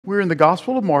We're in the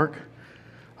Gospel of Mark.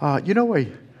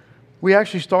 We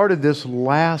actually started this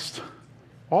last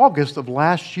August of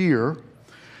last year,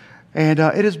 and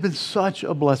it has been such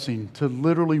a blessing to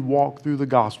literally walk through the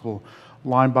Gospel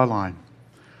line by line.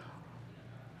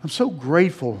 I'm so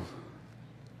grateful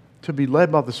to be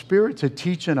led by the Spirit to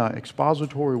teach in an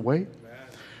expository way.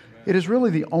 It is really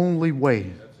the only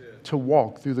way to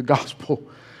walk through the Gospel.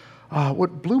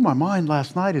 What blew my mind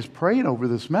last night is praying over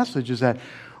this message is that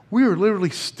we are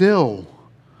literally still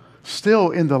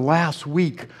in the last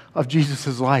week of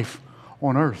Jesus' life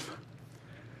on earth.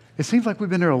 It seems like we've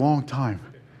been there a long time,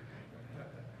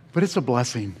 but it's a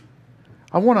blessing.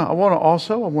 I want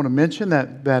to mention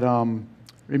that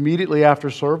immediately after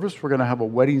service, we're going to have a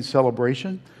wedding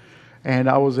celebration, and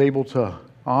I was able to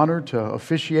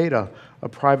officiate a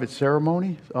private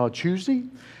ceremony Tuesday,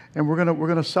 and we're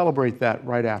gonna celebrate that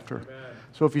right after. Amen.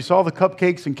 So if you saw the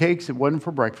cupcakes and cakes, it wasn't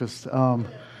for breakfast.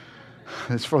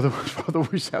 It's for the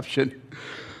reception.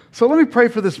 So let me pray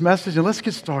for this message and let's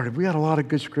get started. We got a lot of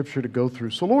good scripture to go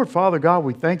through. So Lord, Father God,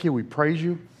 we thank you. We praise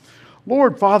you.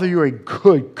 Lord, Father, you're a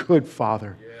good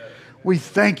Father. Yes. We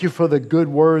thank you for the good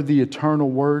word, the eternal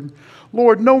word.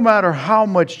 Lord, no matter how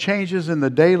much changes in the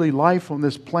daily life on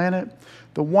this planet,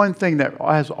 the one thing that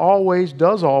does always,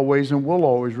 and will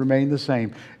always remain the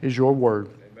same is your word.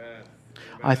 Amen.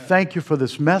 I thank you for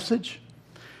this message.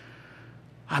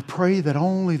 I pray that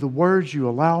only the words you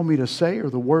allow me to say are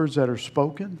the words that are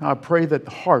spoken. I pray that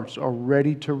the hearts are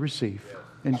ready to receive.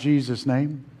 In Jesus'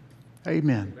 name,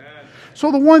 amen. So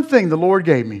the one thing the Lord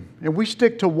gave me, and we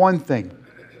stick to one thing,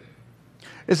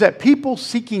 is that people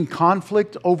seeking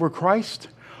conflict over Christ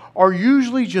are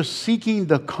usually just seeking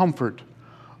the comfort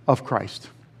of Christ.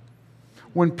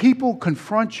 When people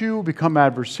confront you, become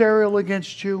adversarial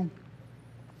against you,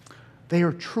 they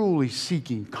are truly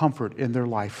seeking comfort in their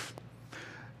life.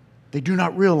 They do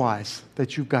not realize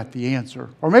that you've got the answer.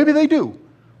 Or maybe they do,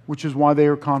 which is why they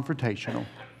are confrontational.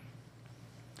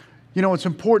 You know, it's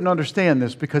important to understand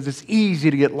this because it's easy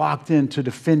to get locked into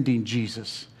defending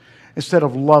Jesus instead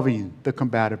of loving the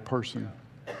combative person.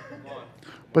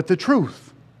 But the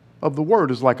truth of the word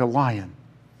is like a lion.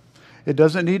 It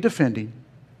doesn't need defending.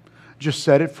 Just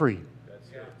set it free.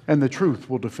 And the truth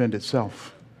will defend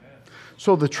itself.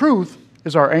 So the truth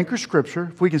is our anchor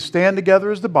scripture. If we can stand together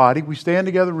as the body, we stand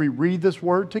together, we read this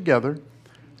word together,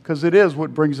 because it is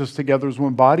what brings us together as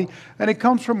one body. And it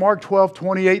comes from Mark 12,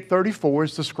 28, 34.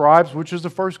 It's the Scribes, which is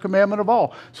the first commandment of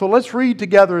all. So let's read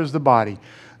together as the body.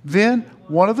 Then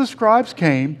one of the scribes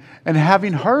came, and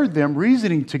having heard them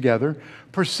reasoning together,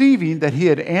 perceiving that he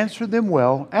had answered them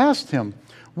well, asked him,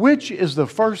 "Which is the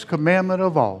first commandment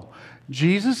of all?"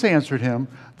 Jesus answered him,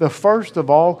 "The first of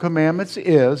all commandments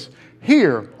is,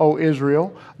 'Hear, O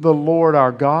Israel, the Lord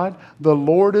our God, the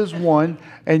Lord is one,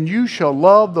 and you shall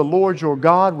love the Lord your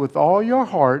God with all your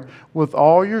heart, with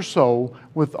all your soul,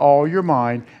 with all your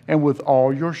mind, and with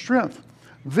all your strength.'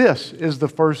 This is the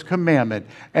first commandment.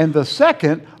 And the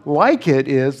second, like it,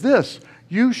 is this: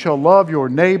 you shall love your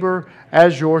neighbor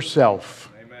as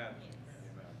yourself." Amen.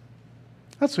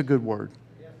 That's a good word.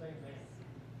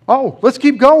 Oh, let's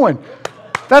keep going.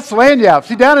 That's lanyap.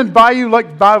 See, down in Bayou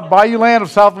Land of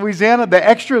South Louisiana, the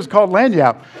extra is called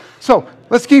lanyap. So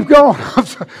let's keep going.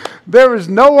 There is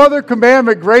no other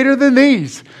commandment greater than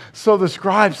these. So the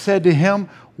scribe said to him,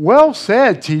 "Well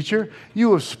said, teacher.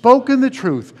 You have spoken the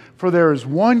truth. For there is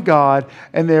one God,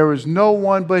 and there is no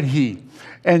one but He.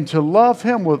 And to love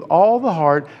Him with all the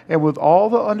heart, and with all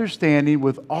the understanding,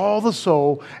 with all the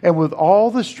soul, and with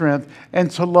all the strength, and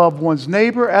to love one's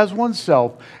neighbor as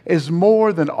oneself is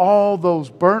more than all those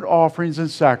burnt offerings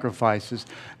and sacrifices."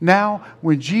 Now,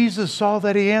 when Jesus saw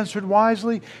that he answered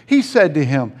wisely, he said to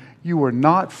him, "You are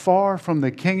not far from the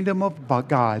kingdom of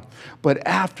God." But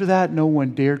after that, no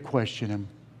one dared question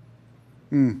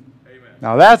him.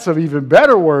 Now that's an even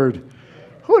better word.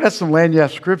 Oh, that's some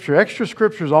lanyard scripture. Extra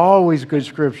scripture is always good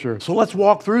scripture. So let's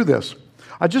walk through this.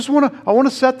 I want to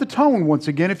set the tone once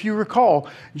again. If you recall,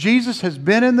 Jesus has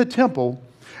been in the temple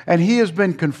and he has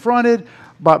been confronted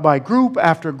by group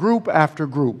after group after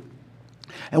group.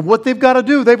 And what they've got to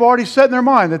do, they've already set in their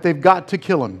mind that they've got to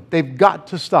kill him. They've got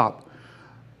to stop.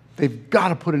 They've got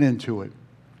to put an end to it.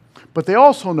 But they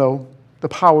also know, the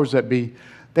powers that be,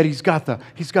 that he's got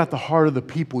the heart of the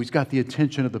people. He's got the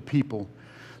attention of the people.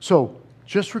 So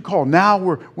just recall, now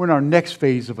we're in our next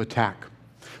phase of attack.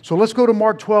 So let's go to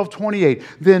Mark 12, 28.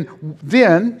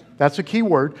 Then, that's a key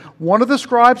word, one of the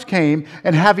scribes came,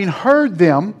 and having heard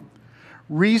them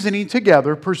reasoning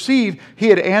together, perceived he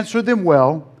had answered them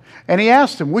well, and he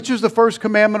asked him, "Which is the first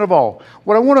commandment of all?"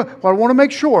 What I want to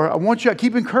make sure, I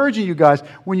keep encouraging you guys,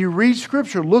 when you read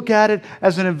Scripture, look at it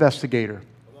as an investigator.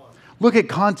 Look at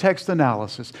context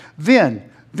analysis. Then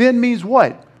means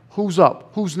what? Who's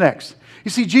up? Who's next? You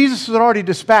see, Jesus had already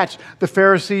dispatched the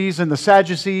Pharisees and the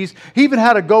Sadducees. He even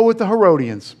had to go with the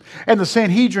Herodians. And the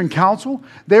Sanhedrin council,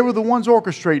 they were the ones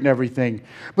orchestrating everything.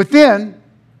 But then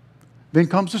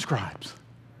comes the scribes.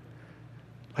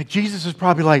 Like Jesus is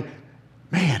probably like,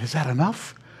 man, is that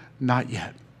enough? Not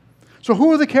yet. So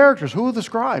who are the characters? Who are the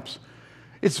scribes?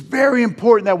 It's very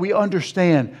important that we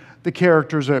understand the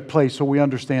characters at play so we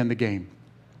understand the game.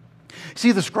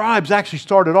 See, the scribes actually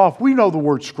started off, we know the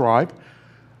word scribe.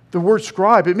 The word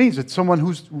scribe, it means it's someone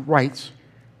who writes,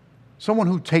 someone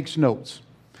who takes notes.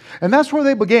 And that's where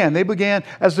they began. They began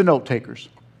as the note takers.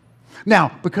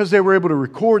 Now, because they were able to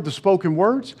record the spoken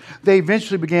words, they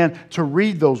eventually began to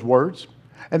read those words.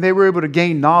 And they were able to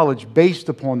gain knowledge based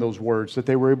upon those words that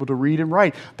they were able to read and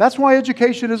write. That's why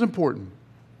education is important.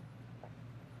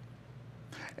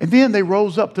 And then they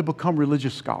rose up to become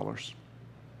religious scholars.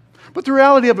 But the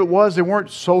reality of it was they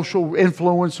weren't social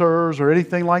influencers or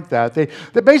anything like that.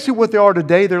 They're basically what they are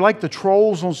today. They're like the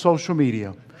trolls on social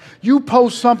media. You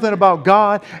post something about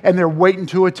God and they're waiting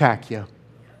to attack you.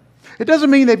 It doesn't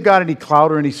mean they've got any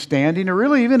clout or any standing or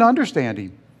really even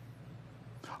understanding.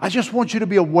 I just want you to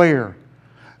be aware.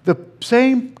 The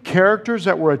same characters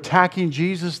that were attacking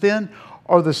Jesus then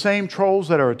are the same trolls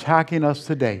that are attacking us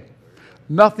today.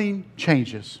 Nothing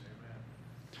changes.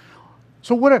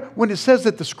 So when it says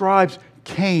that the scribes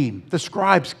came,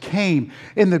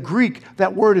 in the Greek,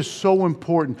 that word is so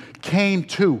important. Came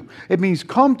to. It means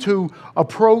come to,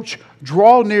 approach,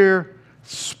 draw near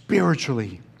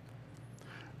spiritually.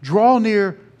 Draw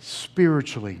near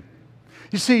spiritually.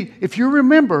 You see, if you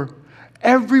remember,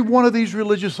 every one of these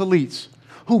religious elites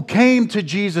who came to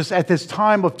Jesus at this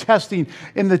time of testing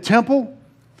in the temple,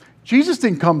 Jesus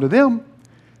didn't come to them.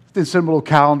 Didn't send them a little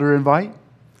calendar invite.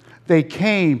 They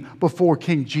came before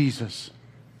King Jesus.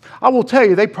 I will tell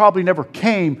you, they probably never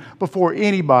came before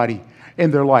anybody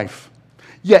in their life.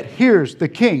 Yet here's the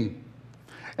king,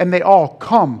 and they all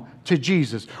come to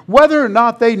Jesus. Whether or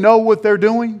not they know what they're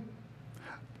doing,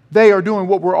 they are doing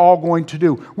what we're all going to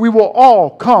do. We will all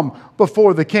come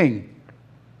before the king.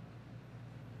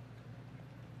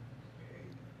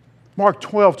 Mark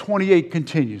 12:28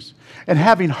 continues. And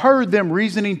having heard them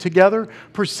reasoning together,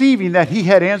 perceiving that he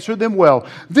had answered them well.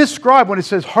 This scribe, when it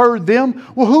says heard them,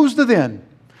 well, who's the then?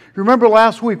 Remember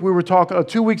last week we were talking,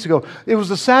 2 weeks ago, it was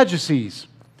the Sadducees.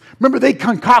 Remember they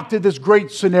concocted this great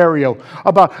scenario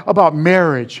about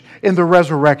marriage and the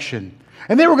resurrection.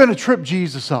 And they were going to trip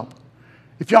Jesus up.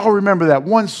 If y'all remember that,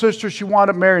 one sister, she wound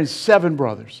up marrying 7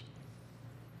 brothers.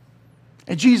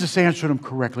 And Jesus answered them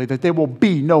correctly, that there will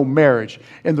be no marriage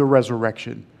in the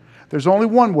resurrection. There's only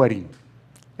one wedding,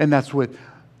 and that's with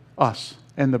us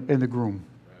and the groom.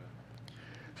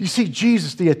 You see,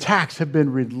 Jesus, the attacks have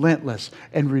been relentless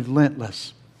and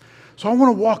relentless. So I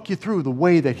want to walk you through the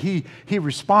way that he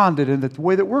responded and the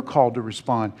way that we're called to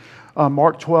respond.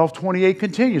 Mark 12:28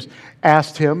 continues.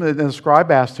 Asked him, and the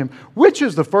scribe asked him, which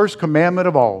is the first commandment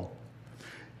of all?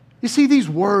 You see, these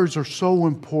words are so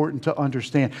important to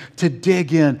understand, to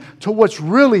dig in to what's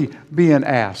really being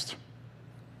asked.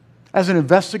 As an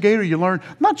investigator, you learn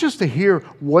not just to hear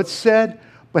what's said,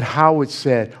 but how it's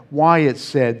said, why it's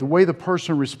said, the way the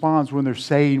person responds when they're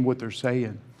saying what they're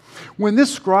saying. When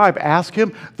this scribe asked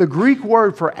him, the Greek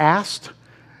word for asked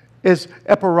is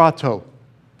epirato.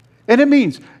 And it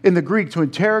means, in the Greek, to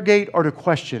interrogate or to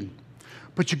question.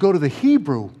 But you go to the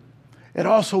Hebrew, it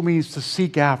also means to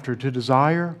seek after, to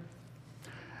desire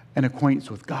an acquaintance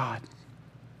with God.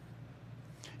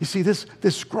 You see, this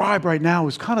scribe right now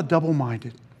is kind of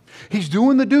double-minded. He's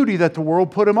doing the duty that the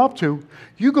world put him up to.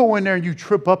 You go in there and you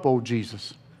trip up old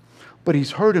Jesus. But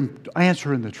he's heard him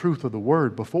answering the truth of the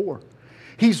word before.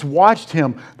 He's watched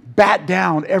him bat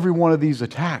down every one of these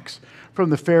attacks from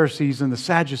the Pharisees and the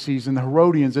Sadducees and the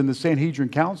Herodians and the Sanhedrin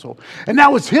council. And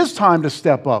now it's his time to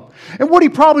step up. And what he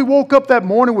probably woke up that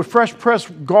morning with fresh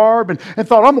pressed garb and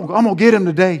thought, I'm going to get him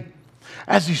today.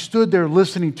 As he stood there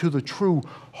listening to the true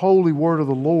holy word of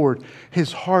the Lord,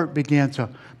 his heart began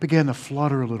to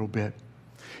flutter a little bit.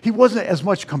 He wasn't as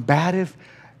much combative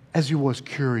as he was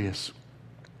curious.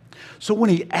 So when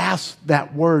he asked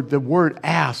that word, the word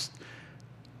asked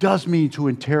does mean to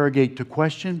interrogate, to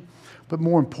question, but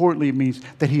more importantly, it means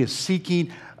that he is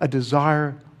seeking a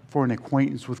desire for an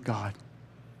acquaintance with God.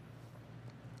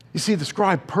 You see, the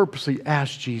scribe purposely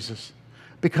asked Jesus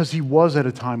because he was at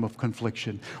a time of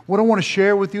confliction. What I want to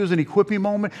share with you is an equipping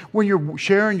moment. When you're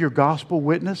sharing your gospel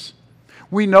witness,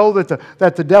 we know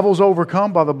that the devil's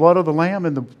overcome by the blood of the Lamb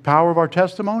and the power of our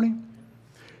testimony.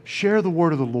 Share the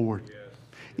word of the Lord.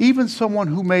 Even someone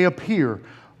who may appear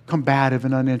combative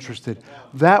and uninterested,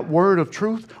 that word of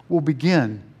truth will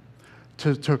begin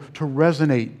to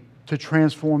resonate, to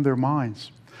transform their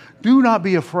minds. Do not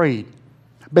be afraid,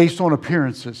 based on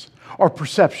appearances or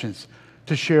perceptions,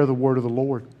 to share the word of the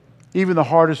Lord. Even the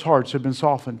hardest hearts have been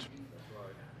softened.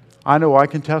 I know I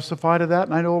can testify to that,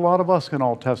 and I know a lot of us can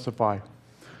all testify.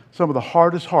 Some of the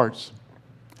hardest hearts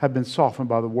have been softened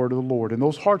by the word of the Lord, and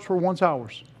those hearts were once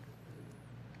ours.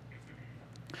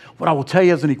 What I will tell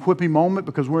you as an equipping moment,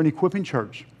 because we're an equipping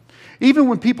church, even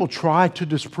when people try to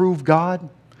disprove God,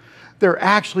 they're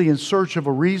actually in search of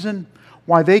a reason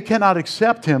why they cannot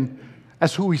accept Him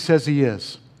as who He says He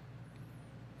is.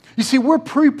 You see, we're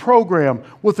pre-programmed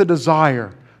with a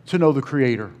desire to know the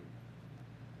Creator.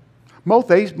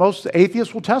 Most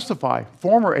atheists will testify,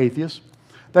 former atheists,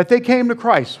 that they came to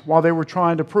Christ while they were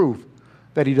trying to prove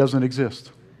that He doesn't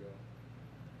exist.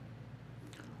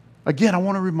 Again, I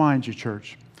want to remind you,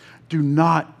 church, do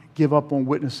not give up on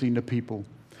witnessing to people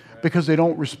because they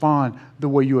don't respond the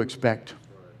way you expect.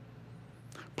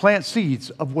 Plant seeds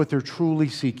of what they're truly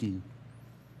seeking,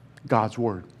 God's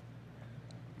Word.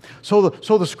 So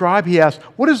the scribe, he asked,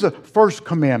 what is the first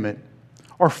commandment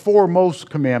or foremost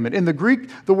commandment? In the Greek,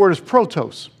 the word is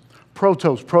protos,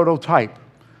 prototype.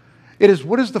 It is,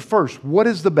 what is the first? What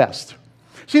is the best?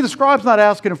 See, the scribe's not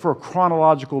asking him for a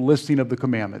chronological listing of the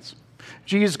commandments.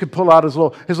 Jesus could pull out his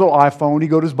little iPhone, he'd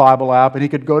go to his Bible app, and he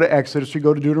could go to Exodus, he'd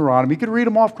go to Deuteronomy. He could read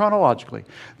them off chronologically.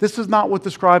 This is not what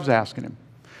the scribe's asking him.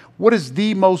 What is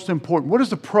the most important? What is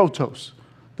the protos,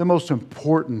 the most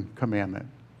important commandment?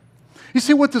 You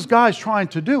see, what this guy's trying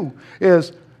to do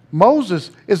is,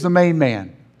 Moses is the main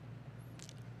man.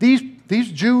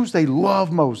 These Jews, they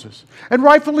love Moses, and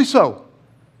rightfully so.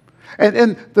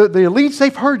 And the elites,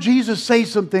 they've heard Jesus say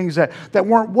some things that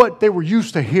weren't what they were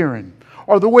used to hearing,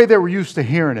 or the way they were used to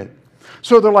hearing it.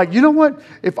 So they're like, you know what?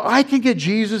 If I can get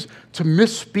Jesus to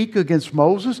misspeak against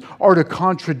Moses or to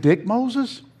contradict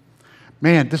Moses,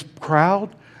 man, this crowd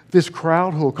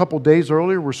who a couple days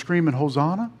earlier were screaming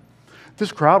Hosanna,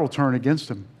 this crowd will turn against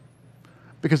him.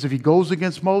 Because if he goes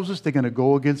against Moses, they're going to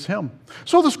go against him.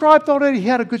 So the scribe thought that he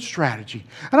had a good strategy.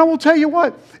 And I will tell you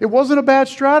what, it wasn't a bad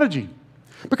strategy.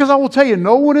 Because I will tell you,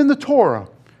 no one in the Torah,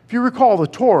 if you recall, the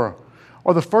Torah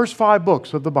are the first 5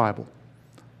 books of the Bible.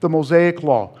 The Mosaic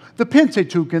Law. The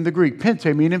Pentateuch in the Greek,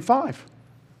 pente meaning 5.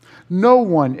 No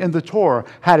one in the Torah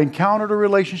had encountered a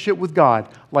relationship with God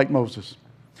like Moses.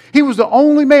 He was the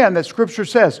only man that Scripture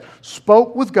says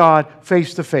spoke with God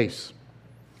face to face.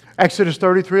 Exodus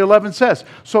 33:11 says,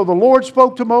 so the Lord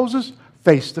spoke to Moses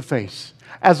face to face,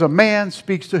 as a man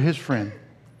speaks to his friend.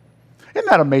 Isn't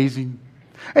that amazing?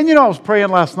 And you know, I was praying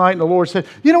last night and the Lord said,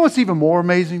 you know what's even more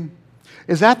amazing?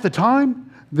 Is at the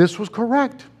time, this was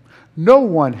correct. No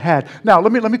one had. Now,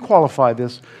 let me qualify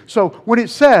this. So when it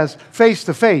says face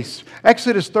to face,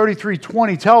 Exodus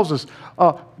 33:20 tells us,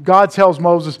 God tells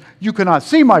Moses, you cannot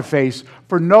see my face,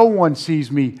 for no one sees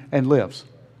me and lives.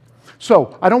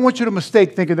 So I don't want you to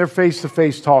mistake thinking they're face to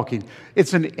face talking.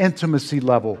 It's an intimacy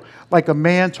level, like a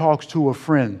man talks to a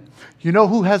friend. You know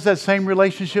who has that same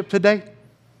relationship today?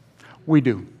 We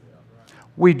do.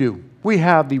 We do. We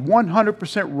have the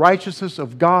 100% righteousness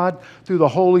of God through the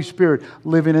Holy Spirit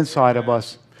living inside of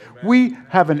us. We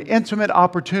have an intimate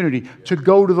opportunity to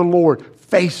go to the Lord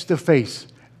face to face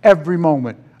every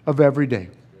moment of every day.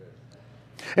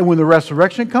 And when the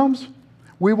resurrection comes,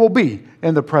 we will be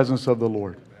in the presence of the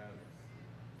Lord.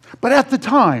 But at the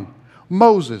time,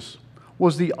 Moses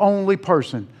was the only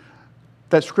person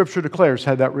that Scripture declares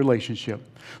had that relationship.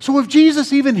 So if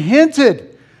Jesus even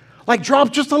hinted, like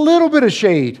dropped just a little bit of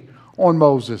shade on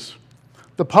Moses,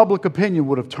 the public opinion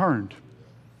would have turned.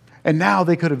 And now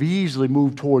they could have easily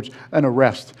moved towards an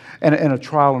arrest and a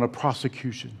trial and a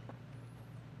prosecution.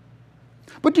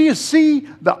 But do you see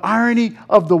the irony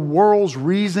of the world's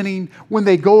reasoning when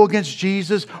they go against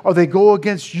Jesus or they go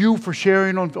against you for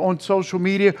sharing on social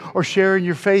media or sharing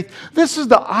your faith? This is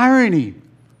the irony.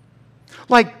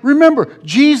 Like, remember,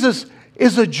 Jesus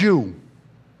is a Jew.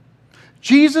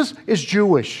 Jesus is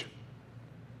Jewish.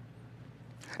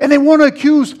 And they want to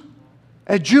accuse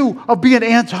a Jew of being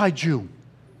anti-Jew.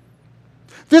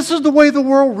 This is the way the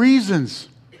world reasons.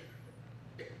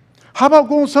 How about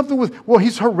going something with, well,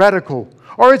 he's heretical,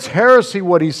 or it's heresy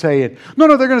what he's saying. No,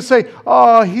 they're going to say,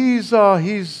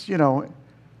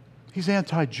 he's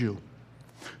anti-Jew.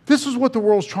 This is what the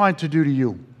world's trying to do to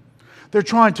you. They're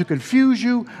trying to confuse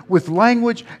you with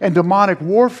language and demonic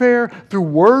warfare through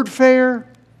wordfare.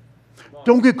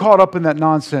 Don't get caught up in that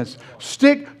nonsense.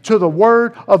 Stick to the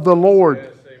word of the Lord.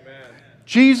 Yes,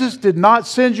 Jesus did not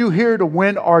send you here to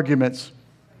win arguments.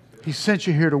 He sent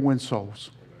you here to win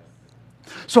souls.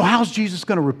 So how's Jesus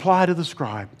going to reply to the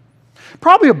scribe?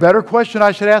 Probably a better question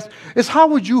I should ask is, how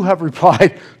would you have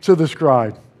replied to the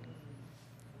scribe?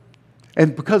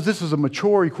 And because this is a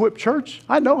mature, equipped church,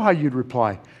 I know how you'd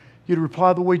reply. You'd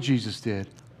reply the way Jesus did.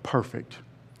 Perfect.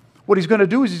 What he's going to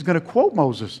do is he's going to quote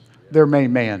Moses, their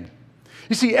main man.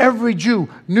 You see, every Jew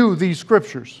knew these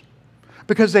scriptures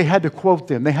because they had to quote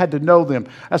them. They had to know them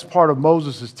as part of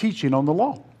Moses' teaching on the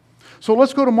law. So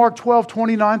let's go to Mark 12,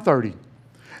 29, 30.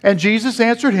 And Jesus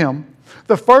answered him,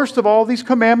 the first of all these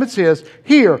commandments is,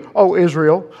 hear, O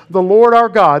Israel, the Lord our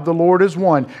God, the Lord is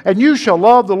one. And you shall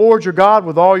love the Lord your God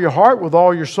with all your heart, with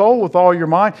all your soul, with all your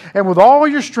mind, and with all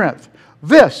your strength.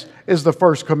 This is the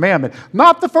first commandment,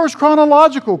 not the first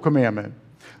chronological commandment.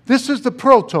 This is the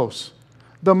protos,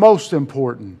 the most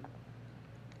important.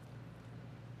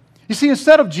 You see,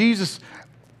 instead of Jesus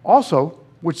also,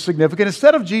 which is significant,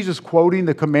 instead of Jesus quoting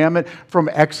the commandment from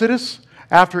Exodus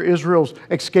after Israel's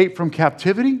escape from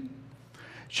captivity,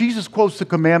 Jesus quotes the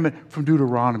commandment from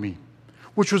Deuteronomy,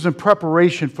 which was in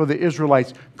preparation for the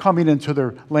Israelites coming into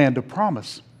their land of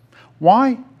promise.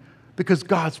 Why? Because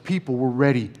God's people were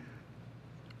ready,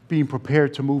 being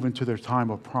prepared to move into their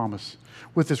time of promise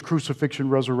with His crucifixion,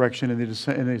 resurrection, and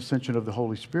the ascension of the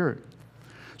Holy Spirit.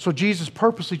 So Jesus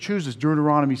purposely chooses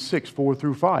Deuteronomy 6, 4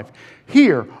 through 5.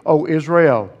 Hear, O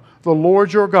Israel, the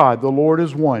Lord your God, the Lord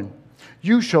is one.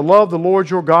 You shall love the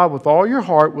Lord your God with all your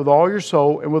heart, with all your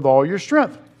soul, and with all your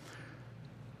strength.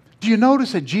 Do you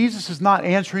notice that Jesus is not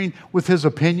answering with his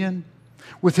opinion,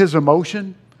 with his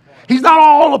emotion? He's not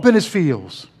all up in his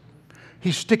feels.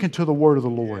 He's sticking to the word of the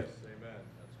Lord.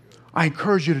 I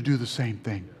encourage you to do the same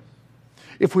thing.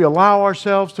 If we allow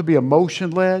ourselves to be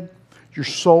emotion-led, your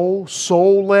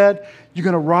soul-led, you're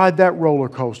going to ride that roller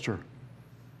coaster.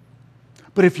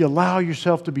 But if you allow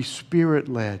yourself to be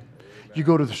spirit-led, you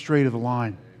go to the straight of the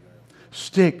line.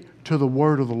 Stick to the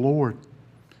word of the Lord.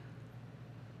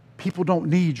 People don't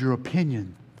need your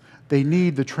opinion. They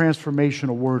need the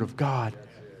transformational word of God.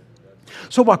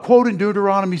 So by quoting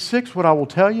Deuteronomy 6, what I will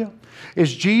tell you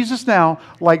is Jesus now,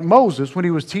 like Moses when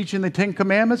he was teaching the Ten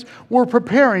Commandments, were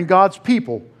preparing God's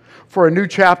people for a new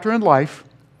chapter in life.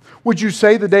 Would you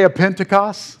say the day of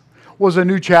Pentecost was a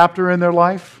new chapter in their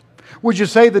life? Would you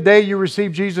say the day you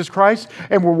received Jesus Christ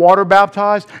and were water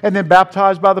baptized and then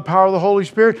baptized by the power of the Holy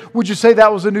Spirit, would you say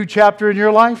that was a new chapter in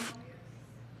your life?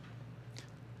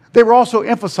 They were also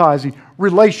emphasizing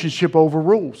relationship over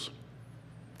rules.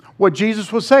 What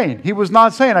Jesus was saying, he was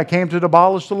not saying, I came to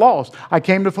abolish the laws. I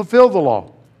came to fulfill the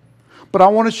law. But I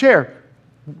want to share,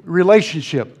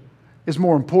 relationship is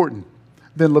more important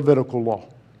than Levitical law.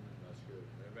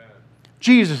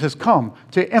 Jesus has come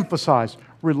to emphasize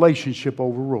relationship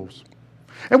over rules.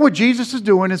 And what Jesus is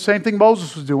doing is the same thing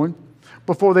Moses was doing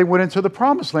before they went into the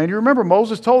promised land. You remember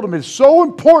Moses told them it's so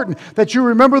important that you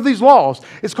remember these laws.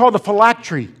 It's called the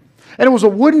phylactery. And it was a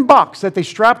wooden box that they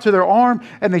strapped to their arm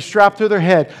and they strapped to their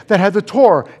head that had the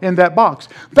Torah in that box.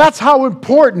 That's how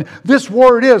important this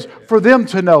word is for them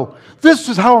to know. This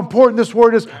is how important this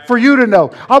word is for you to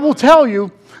know. I will tell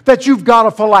you that you've got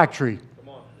a phylactery.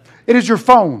 It is your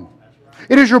phone.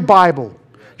 It is your Bible.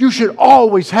 You should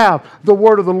always have the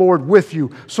word of the Lord with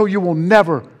you so you will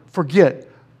never forget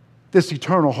this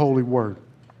eternal holy word.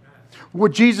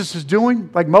 What Jesus is doing,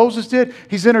 like Moses did,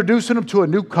 he's introducing them to a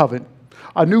new covenant,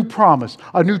 a new promise,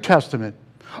 a new testament,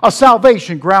 a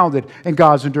salvation grounded in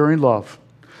God's enduring love.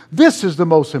 This is the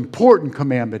most important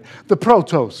commandment, the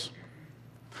protos.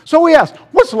 So we ask,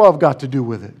 what's love got to do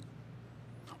with it?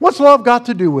 What's love got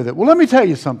to do with it? Well, let me tell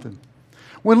you something.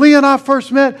 When Leah and I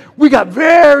first met, we got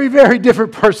very, very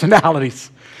different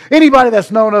personalities. Anybody that's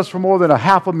known us for more than a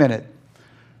half a minute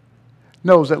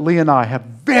knows that Leah and I have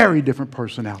very different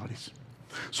personalities.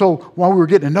 So while we were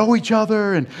getting to know each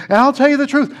other, and I'll tell you the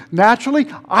truth, naturally,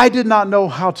 I did not know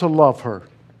how to love her.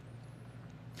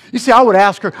 You see, I would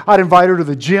ask her, I'd invite her to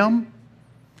the gym,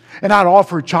 and I'd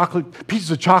offer her pieces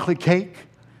of chocolate cake.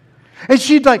 And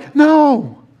she'd like,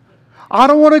 no, I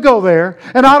don't want to go there,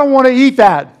 and I don't want to eat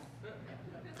that.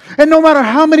 And no matter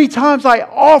how many times I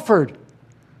offered,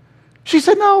 she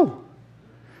said no.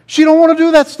 She don't want to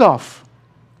do that stuff.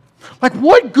 Like,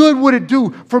 what good would it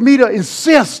do for me to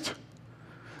insist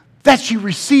that she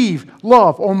receive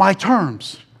love on my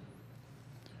terms?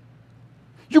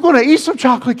 You're going to eat some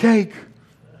chocolate cake.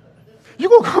 You're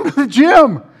going to come to the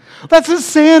gym. That's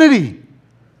insanity.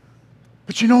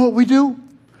 But you know what we do?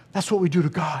 That's what we do to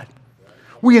God.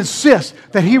 We insist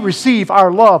that He receive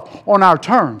our love on our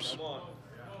terms.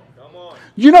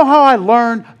 You know how I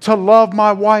learned to love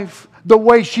my wife the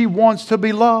way she wants to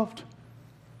be loved?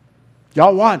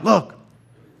 Y'all what? Look.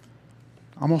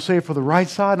 I'm going to say it for the right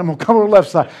side. I'm going to come to the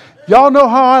left side. Y'all know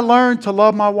how I learned to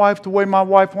love my wife the way my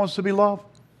wife wants to be loved?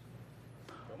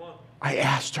 I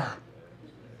asked her.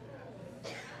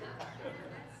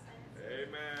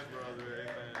 Amen, brother.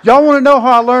 Amen. Y'all want to know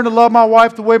how I learned to love my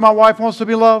wife the way my wife wants to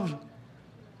be loved?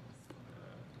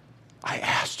 I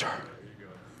asked her.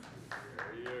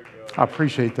 I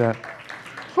appreciate that.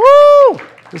 Woo!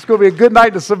 It's going to be a good night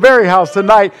in the Severity house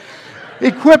tonight.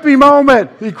 Equipping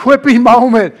moment. Equipping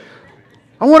moment.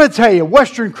 I want to tell you,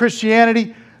 Western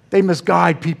Christianity, they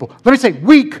misguide people. Let me say,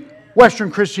 weak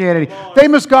Western Christianity. They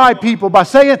misguide people by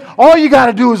saying, all you got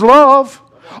to do is love.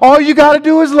 All you got to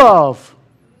do is love.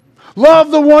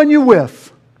 Love the one you're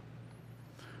with.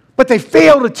 But they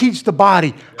fail to teach the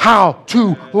body how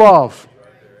to love.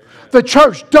 The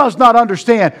church does not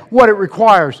understand what it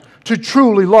requires to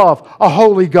truly love a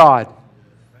holy God.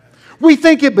 We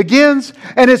think it begins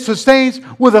and it sustains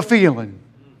with a feeling.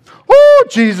 Oh,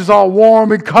 Jesus, all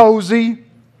warm and cozy.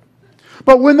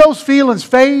 But when those feelings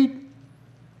fade,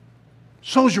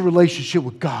 so's your relationship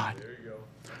with God.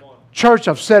 Church,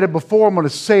 I've said it before, I'm going to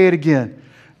say it again.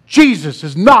 Jesus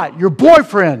is not your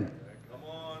boyfriend. Come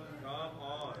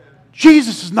on.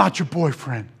 Jesus is not your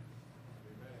boyfriend.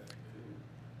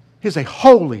 He's a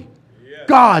holy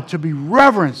God to be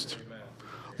reverenced.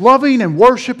 Loving and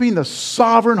worshiping the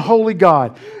sovereign holy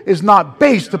God is not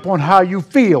based upon how you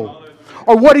feel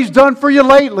or what He's done for you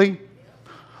lately.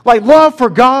 Like love for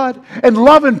God and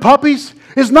loving puppies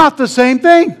is not the same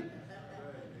thing.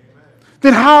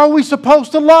 Then how are we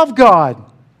supposed to love God?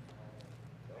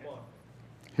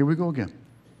 Here we go again.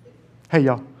 Hey,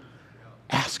 y'all.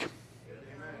 Ask Him.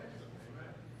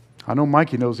 I know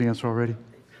Mikey knows the answer already.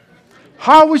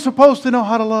 How are we supposed to know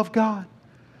how to love God?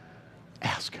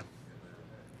 Ask Him.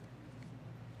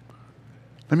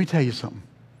 Let me tell you something.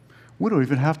 We don't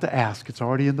even have to ask. It's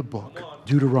already in the book.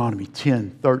 Deuteronomy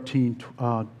 10,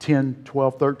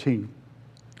 12, 13.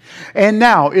 And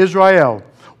now, Israel,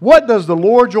 what does the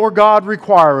Lord your God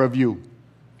require of you?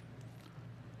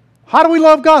 How do we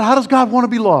love God? How does God want to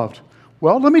be loved?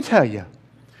 Well, let me tell you.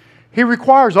 He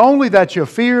requires only that you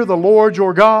fear the Lord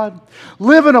your God,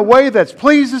 live in a way that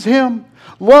pleases Him,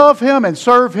 love Him and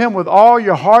serve Him with all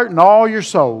your heart and all your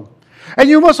soul. And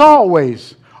you must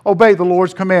always obey the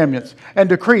Lord's commandments and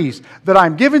decrees that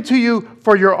I'm giving to you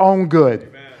for your own good.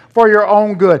 Amen. For your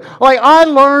own good. Like I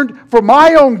learned for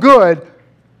my own good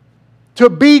to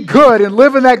be good and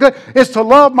live in that good is to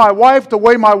love my wife the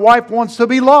way my wife wants to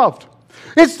be loved.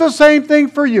 It's the same thing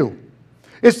for you.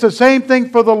 It's the same thing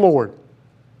for the Lord.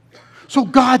 So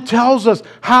God tells us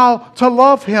how to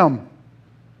love Him.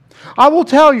 I will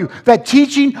tell you that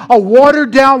teaching a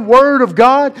watered-down Word of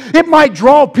God, it might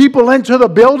draw people into the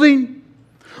building,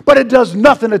 but it does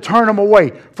nothing to turn them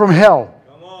away from hell.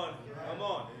 Come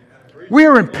on. We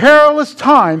are in perilous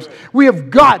times. We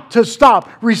have got to stop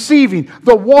receiving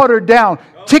the watered-down,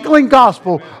 tickling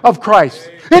gospel of Christ.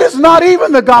 It is not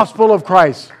even the gospel of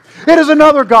Christ. It is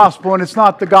another gospel, and it's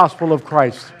not the gospel of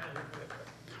Christ.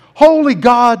 Holy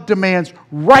God demands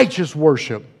righteous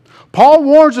worship. Paul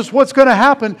warns us what's going to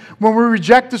happen when we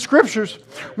reject the Scriptures.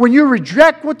 When you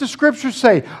reject what the Scriptures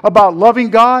say about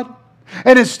loving God,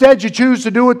 and instead you choose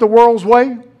to do it the world's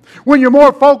way, when you're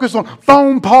more focused on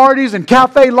phone parties and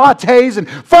cafe lattes and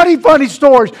funny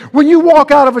stories, when you walk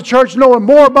out of a church knowing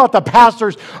more about the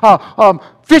pastor's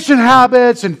fishing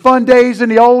habits and fun days in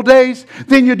the old days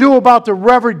than you do about the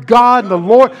Reverend God and the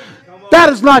Lord, that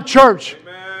is not church.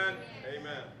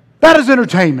 That is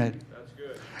entertainment. That's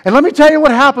good. And let me tell you what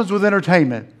happens with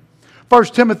entertainment. 1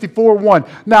 Timothy 4:1.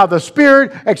 Now the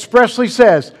Spirit expressly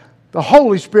says, the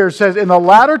Holy Spirit says, in the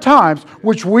latter times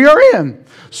which we are in,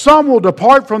 some will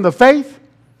depart from the faith,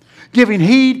 giving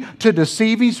heed to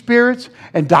deceiving spirits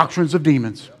and doctrines of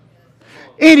demons.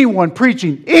 Anyone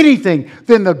preaching anything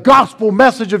than the gospel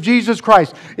message of Jesus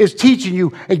Christ is teaching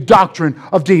you a doctrine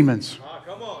of demons.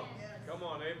 Come on.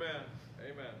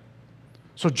 Amen.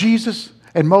 So Jesus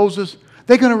and Moses,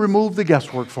 they're going to remove the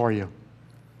guesswork for you.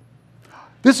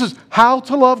 This is how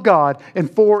to love God in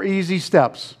 4 easy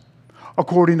steps,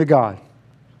 according to God.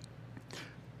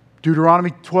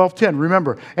 Deuteronomy 12:10,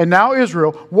 remember. And now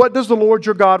Israel, what does the Lord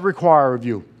your God require of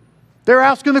you? They're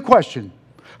asking the question,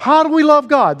 how do we love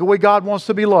God the way God wants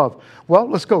to be loved? Well,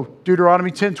 let's go.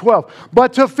 Deuteronomy 10:12.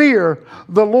 But to fear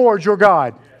the Lord your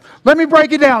God. Let me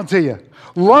break it down to you.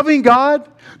 Loving God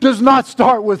does not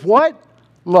start with what?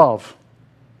 Love.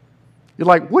 You're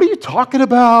like, what are you talking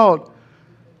about?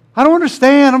 I don't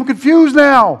understand. I'm confused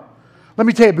now. Let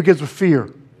me tell you, it begins with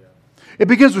fear. It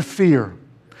begins with fear.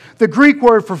 The Greek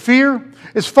word for fear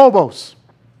is phobos.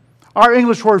 Our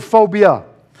English word phobia.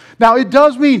 Now, it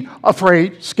does mean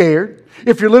afraid, scared.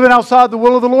 If you're living outside the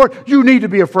will of the Lord, you need to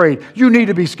be afraid. You need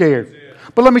to be scared.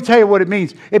 But let me tell you what it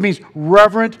means. It means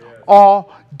reverent awe,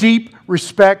 deep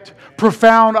respect,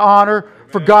 profound honor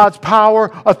for God's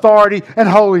power, authority, and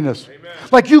holiness. Amen.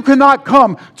 Like you cannot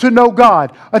come to know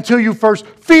God until you first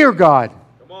fear God.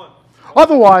 Come on.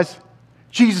 Otherwise,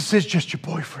 Jesus is just your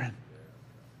boyfriend.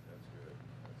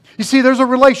 You see, there's a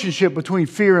relationship between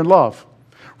fear and love.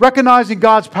 Recognizing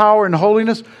God's power and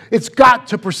holiness, it's got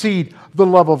to precede the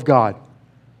love of God.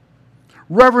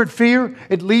 Reverent fear,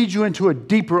 it leads you into a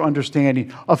deeper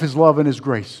understanding of His love and His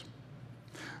grace.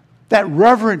 That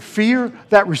reverent fear,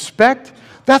 that respect,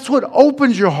 that's what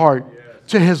opens your heart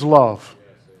to His love.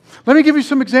 Let me give you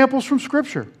some examples from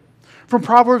Scripture. From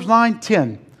Proverbs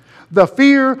 9:10. The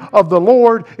fear of the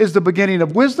Lord is the beginning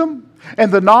of wisdom,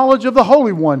 and the knowledge of the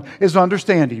Holy One is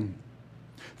understanding.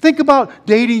 Think about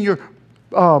dating your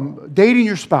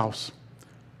spouse.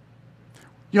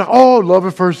 You're like, oh, love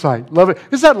at first sight. Love it.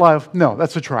 Is that love? No,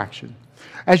 that's attraction.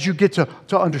 As you get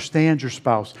to understand your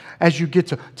spouse, as you get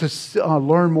to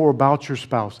learn more about your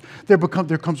spouse, there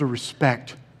comes a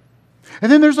respect. And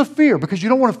then there's a fear, because you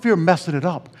don't want to fear messing it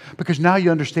up, because now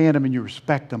you understand them and you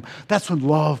respect them. That's when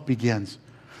love begins.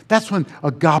 That's when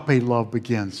agape love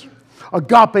begins.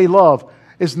 Agape love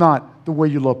is not the way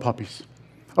you love puppies.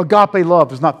 Agape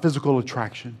love is not physical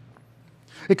attraction.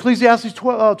 Ecclesiastes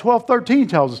 12:13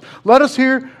 tells us, let us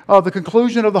hear the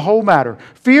conclusion of the whole matter.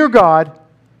 Fear God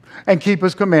and keep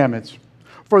His commandments,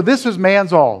 for this is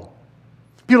man's all.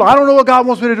 People, I don't know what God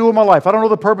wants me to do in my life. I don't know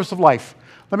the purpose of life.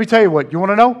 Let me tell you what, you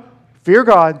want to know? Fear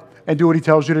God and do what He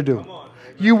tells you to do.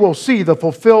 You will see the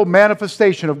fulfilled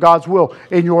manifestation of God's will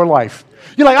in your life.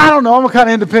 You're like, I don't know, I'm a kind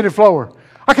of independent flower.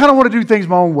 I kind of want to do things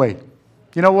my own way.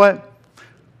 You know what?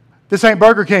 This ain't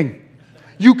Burger King.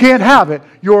 You can't have it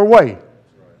your way.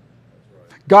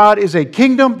 God is a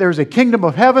kingdom. There's a kingdom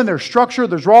of heaven. There's structure.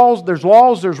 There's laws.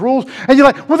 There's rules. And you're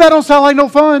like, well, that don't sound like no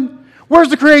fun. Where's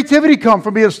the creativity come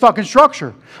from being stuck in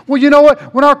structure? Well, you know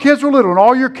what? When our kids were little, and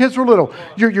all your kids were little,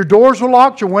 your doors were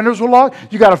locked, your windows were locked,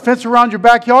 you got a fence around your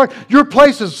backyard, your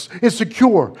place is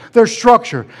secure. There's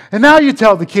structure. And now you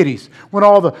tell the kiddies, when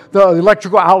all the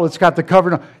electrical outlets got the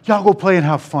cover, y'all go play and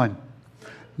have fun.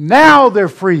 Now they're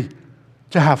free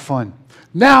to have fun.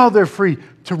 Now they're free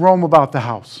to roam about the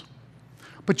house.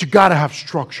 But you got to have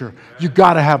structure. You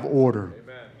got to have order.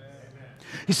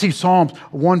 You see, Psalms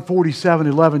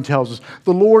 147:11 tells us,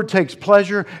 the Lord takes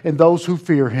pleasure in those who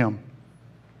fear Him,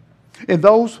 in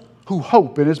those who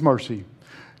hope in His mercy.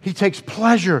 He takes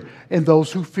pleasure in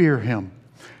those who fear Him,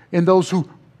 in those who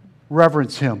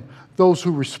reverence Him, those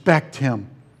who respect Him.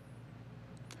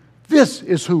 This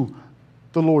is who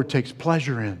the Lord takes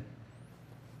pleasure in.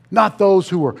 Not those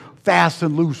who are fast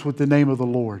and loose with the name of the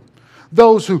Lord.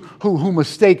 Those who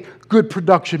mistake good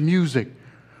production music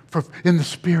in the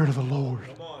Spirit of the Lord.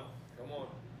 Come on.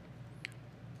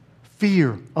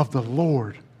 Fear of the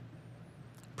Lord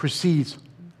precedes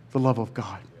the love of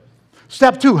God.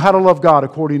 Step 2, how to love God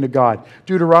according to God.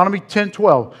 Deuteronomy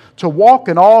 10:12, to walk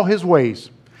in all His ways.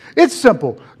 It's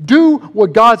simple. Do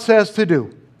what God says to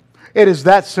do. It is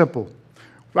that simple.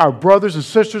 Our brothers and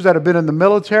sisters that have been in the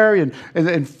military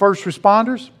and first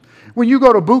responders, when you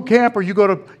go to boot camp or you go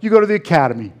to the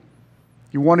academy,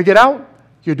 you want to get out,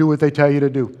 you do what they tell you to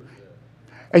do.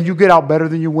 And you get out better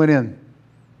than you went in.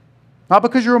 Not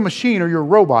because you're a machine or you're a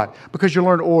robot, because you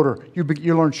learn order, you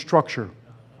learn structure.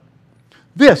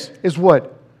 This is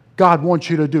what God wants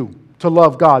you to do, to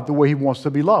love God the way He wants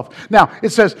to be loved. Now, it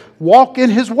says, walk in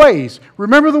His ways.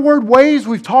 Remember the word ways?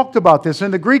 We've talked about this.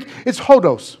 In the Greek, it's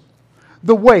hodos,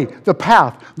 the way, the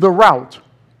path, the route.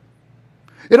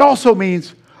 It also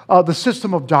means the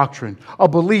system of doctrine, a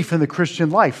belief in the Christian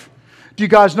life. Do you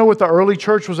guys know what the early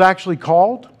church was actually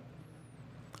called?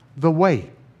 The way.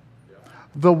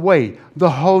 The way, the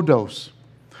hodos,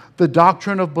 the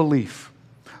doctrine of belief,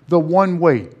 the one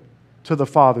way to the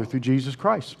Father through Jesus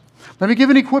Christ. Let me give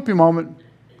an equipping moment.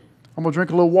 I'm going to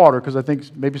drink a little water because I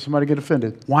think maybe somebody get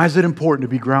offended. Why is it important to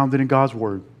be grounded in God's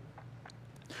Word?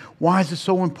 Why is it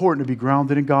so important to be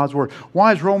grounded in God's Word?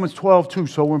 Why is Romans 12:2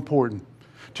 so important?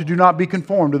 To do not be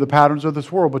conformed to the patterns of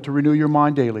this world, but to renew your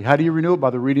mind daily. How do you renew it? By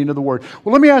the reading of the Word.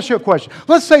 Well, let me ask you a question.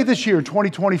 Let's say this year, in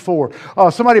 2024,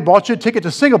 somebody bought you a ticket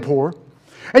to Singapore,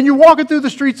 and you're walking through the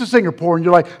streets of Singapore, and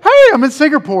you're like, hey, I'm in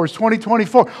Singapore. It's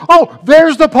 2024. Oh,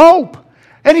 there's the Pope,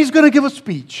 and he's going to give a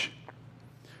speech.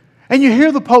 And you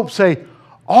hear the Pope say,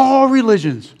 all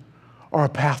religions are a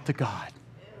path to God.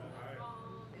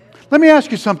 Let me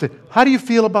ask you something. How do you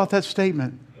feel about that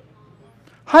statement?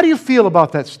 How do you feel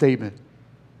about that statement?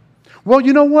 Well,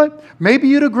 you know what? Maybe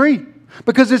you'd agree,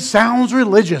 because it sounds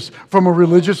religious from a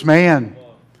religious man.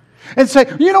 And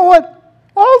say, you know what?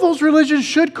 All those religions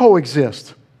should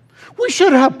coexist. We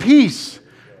should have peace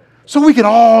so we can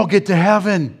all get to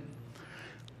heaven.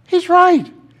 He's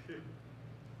right.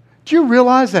 Do you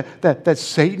realize that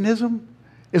Satanism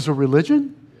is a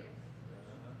religion?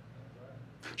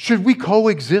 Should we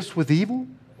coexist with evil?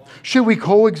 Should we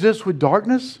coexist with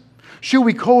darkness? Should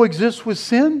we coexist with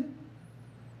sin?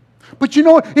 But you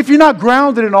know what? If you're not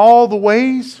grounded in all the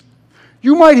ways,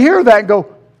 you might hear that and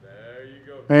go, There you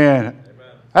go. man,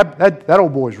 that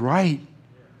old boy's right.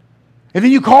 And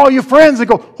then you call your friends and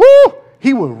go, whoo,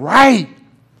 he was right.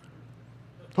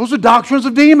 Those are doctrines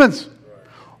of demons.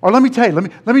 Or let me tell you,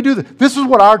 let me do this. This is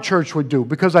what our church would do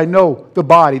because I know the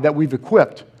body that we've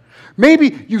equipped.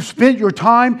 Maybe you've spent your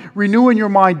time renewing your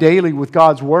mind daily with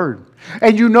God's Word.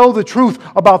 And you know the truth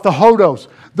about the hodos,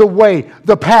 the way,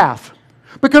 the path.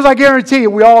 Because I guarantee you,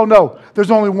 we all know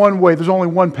there's only one way, there's only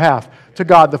one path to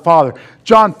God the Father.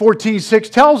 John 14:6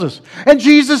 tells us, and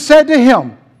Jesus said to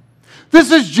him,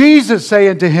 this is Jesus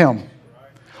saying to him,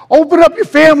 open up your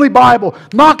family Bible,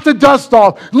 knock the dust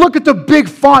off, look at the big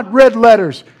font red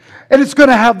letters, and it's going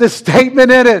to have this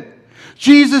statement in it.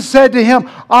 Jesus said to him,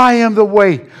 I am the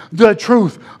way, the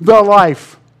truth, the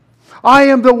life. I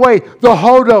am the way, the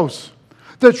hodos,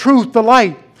 the truth, the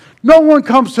light. No one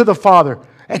comes to the Father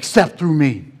except through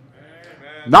me.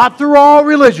 Amen. Not through all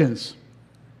religions.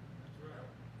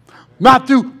 Not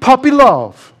through puppy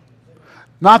love.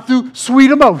 Not through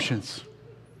sweet emotions.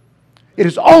 It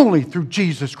is only through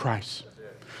Jesus Christ.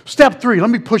 Step 3, let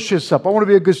me push this up. I want to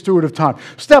be a good steward of time.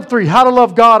 Step 3, how to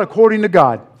love God according to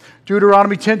God.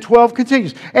 Deuteronomy 10:12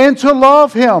 continues. And to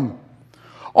love Him.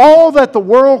 All that the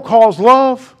world calls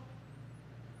love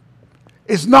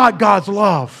is not God's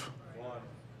love.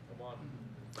 Come on.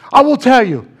 I will tell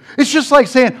you, it's just like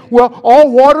saying, well,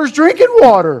 all water is drinking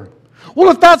water.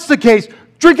 Well, if that's the case,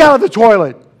 drink out of the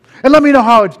toilet and let me know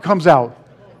how it comes out.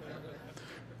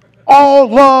 All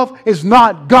love is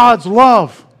not God's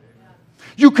love.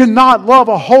 You cannot love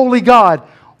a holy God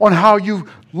on how you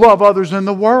love others in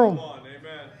the world. Come on,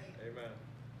 amen. Amen.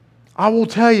 I will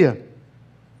tell you,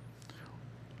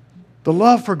 the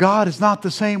love for God is not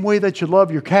the same way that you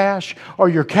love your cash or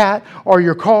your cat or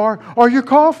your car or your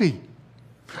coffee.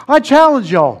 I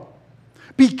challenge y'all,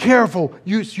 be careful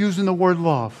using the word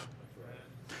love.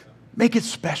 Make it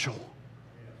special.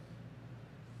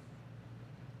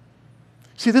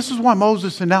 See, this is why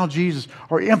Moses and now Jesus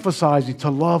are emphasizing to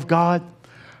love God,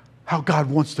 how God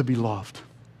wants to be loved.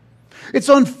 It's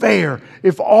unfair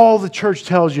if all the church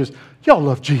tells you is, y'all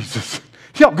love Jesus.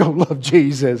 Y'all go love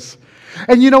Jesus.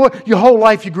 And you know what? Your whole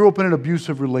life you grew up in an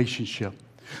abusive relationship.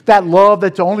 That love,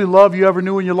 that's the only love you ever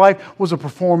knew in your life, was a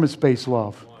performance-based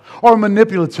love. Or a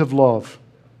manipulative love.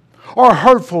 Or a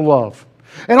hurtful love.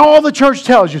 And all the church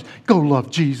tells you is, go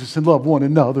love Jesus and love one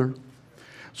another.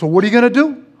 So what are you going to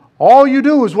do? All you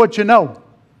do is what you know.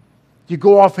 You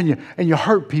go off and you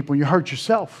hurt people and you hurt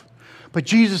yourself. But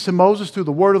Jesus and Moses, through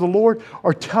the word of the Lord,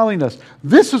 are telling us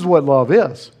this is what love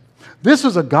is. This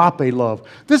is agape love.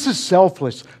 This is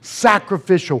selfless,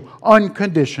 sacrificial,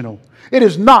 unconditional. It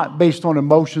is not based on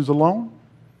emotions alone,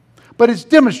 but it's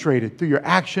demonstrated through your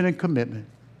action and commitment.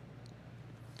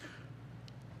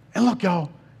 And look,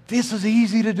 y'all, this is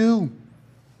easy to do.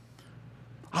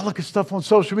 I look at stuff on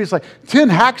social media. It's like 10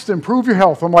 hacks to improve your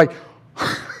health. I'm like,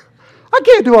 I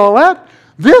can't do all that.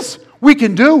 This we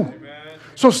can do. Amen.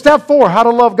 So step 4, how to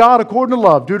love God according to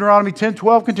love. Deuteronomy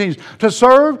 10:12 continues. To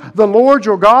serve the Lord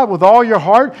your God with all your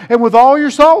heart and with all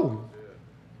your soul.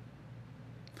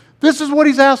 This is what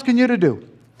He's asking you to do.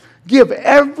 Give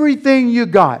everything you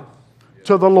got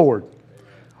to the Lord.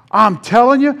 I'm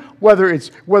telling you, whether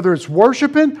it's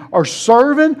worshiping or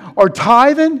serving or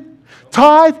tithing.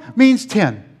 Tithe means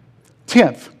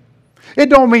 10th. It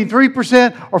don't mean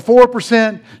 3% or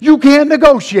 4%. You can't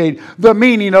negotiate the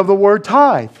meaning of the word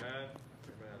tithe. Amen.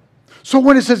 So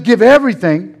when it says give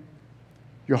everything,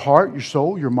 your heart, your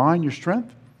soul, your mind, your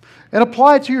strength, and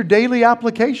apply it to your daily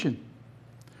application.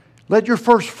 Let your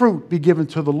first fruit be given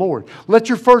to the Lord. Let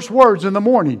your first words in the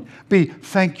morning be,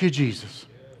 thank you, Jesus.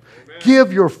 Amen.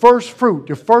 Give your first fruit,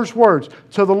 your first words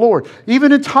to the Lord.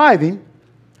 Even in tithing,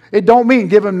 it don't mean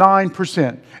give Him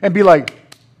 9% and be like,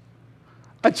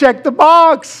 I checked the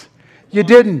box. You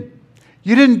didn't.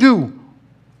 You didn't do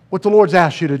what the Lord's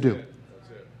asked you to do.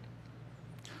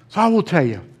 So I will tell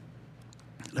you,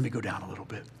 let me go down a little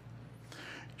bit.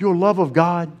 Your love of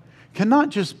God cannot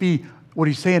just be what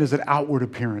He's saying is an outward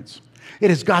appearance. It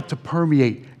has got to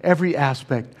permeate every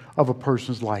aspect of a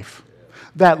person's life.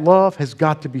 That love has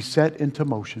got to be set into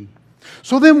motion.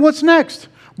 So then what's next?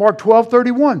 Mark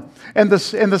 12:31. And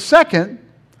the second,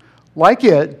 like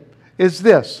it, is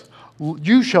this.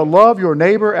 You shall love your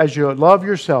neighbor as you love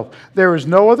yourself. There is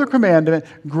no other commandment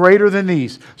greater than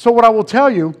these. So what I will tell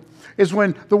you is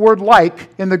when the word like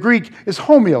in the Greek is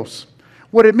homeos,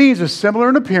 What it means is similar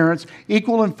in appearance,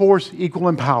 equal in force, equal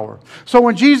in power. So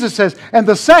when Jesus says, and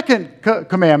the second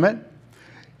commandment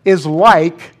is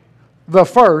like the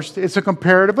first, it's a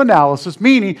comparative analysis,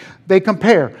 meaning they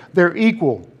compare. They're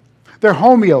equal. They're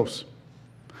homeos.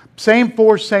 Same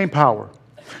force, same power.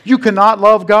 You cannot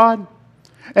love God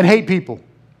and hate people.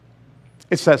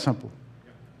 It's that simple.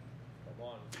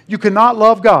 You cannot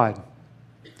love God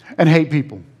and hate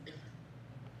people.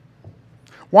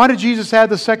 Why did Jesus add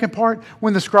the second part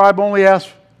when the scribe only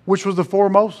asked which was the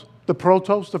foremost, the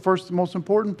protos, the first, the most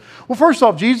important? Well, first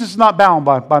off, Jesus is not bound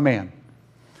by man.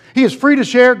 He is free to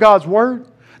share God's word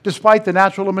despite the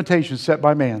natural limitations set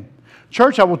by man.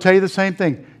 Church, I will tell you the same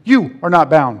thing. You are not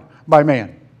bound by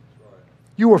man.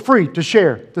 You are free to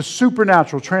share the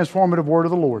supernatural, transformative word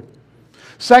of the Lord.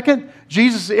 Second,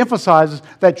 Jesus emphasizes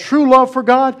that true love for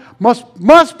God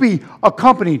must be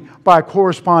accompanied by a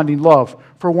corresponding love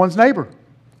for one's neighbor.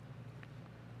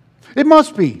 It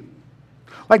must be.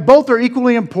 Like both are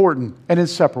equally important and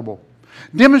inseparable.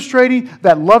 Demonstrating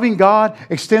that loving God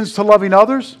extends to loving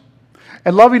others,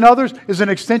 and loving others is an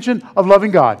extension of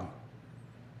loving God.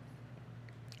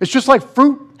 It's just like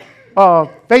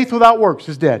faith without works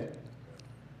is dead.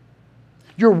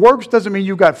 Your works doesn't mean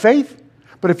you've got faith,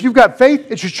 but if you've got faith,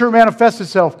 it should sure manifest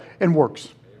itself in works.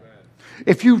 Amen.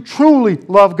 If you truly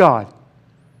love God,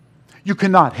 you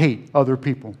cannot hate other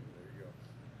people.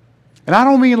 And I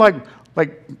don't mean like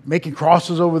making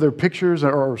crosses over their pictures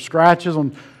or scratches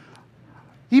on.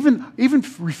 Even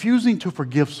refusing to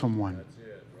forgive someone.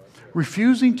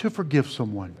 Refusing to forgive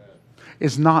someone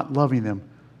is not loving them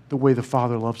the way the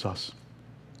Father loves us.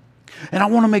 And I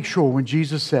want to make sure when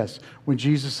Jesus says,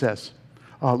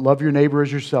 love your neighbor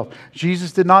as yourself,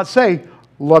 Jesus did not say,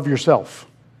 love yourself.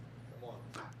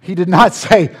 He did not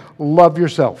say, love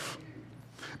yourself.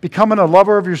 Becoming a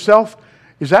lover of yourself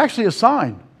is actually a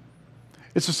sign.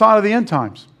 It's a sign of the end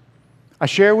times. I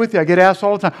share with you, I get asked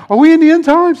all the time, are we in the end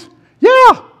times?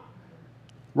 Yeah.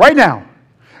 Right now.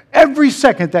 Every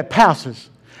second that passes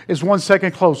is 1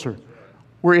 second closer.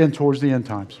 We're in towards the end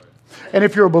times. And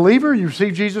if you're a believer, you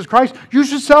receive Jesus Christ, you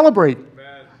should celebrate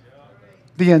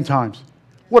the end times.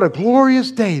 What a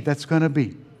glorious day that's going to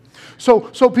be. So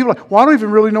people are like, well, I don't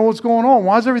even really know what's going on.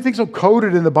 Why is everything so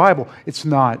coded in the Bible? It's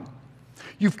not.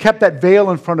 You've kept that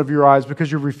veil in front of your eyes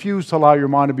because you refuse to allow your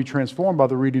mind to be transformed by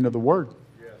the reading of the Word.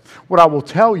 Yes. What I will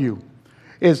tell you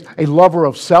is a lover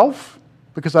of self,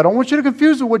 because I don't want you to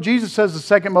confuse it with what Jesus says is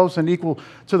second most and equal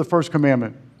to the first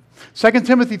commandment. 2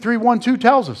 Timothy 3:1-2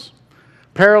 tells us,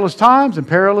 perilous times and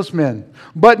perilous men.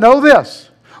 But know this,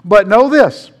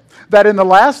 that in the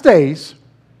last days,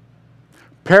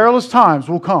 perilous times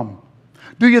will come.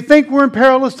 Do you think we're in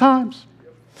perilous times?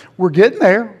 We're getting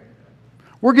there.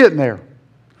 We're getting there.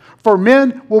 For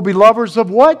men will be lovers of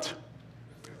what?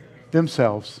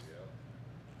 Themselves.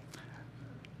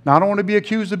 Now, I don't want to be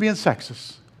accused of being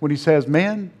sexist. When he says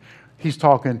man, he's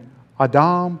talking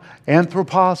Adam,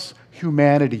 anthropos,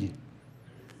 humanity.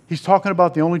 He's talking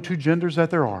about the only two genders that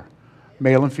there are,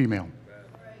 male and female.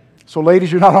 So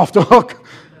ladies, you're not off the hook.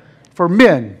 For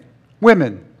men,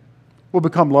 women will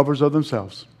become lovers of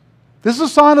themselves. This is a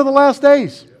sign of the last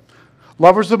days.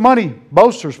 Lovers of money,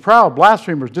 boasters, proud,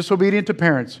 blasphemers, disobedient to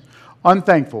parents,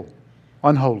 unthankful,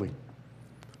 unholy.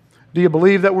 Do you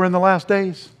believe that we're in the last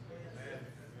days?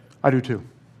 I do too.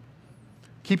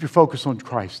 Keep your focus on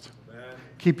Christ.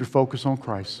 Keep your focus on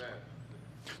Christ.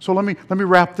 So let me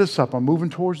wrap this up. I'm moving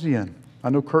towards the end. I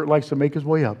know Kurt likes to make his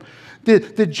way up.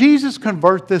 Did Jesus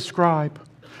convert this scribe?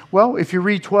 Well, if you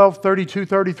read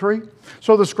 12:32-33,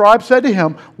 so the scribe said to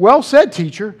him, well said,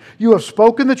 teacher, you have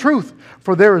spoken the truth,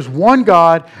 for there is one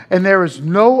God, and there is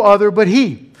no other but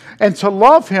He. And to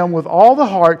love Him with all the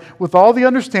heart, with all the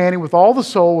understanding, with all the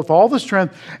soul, with all the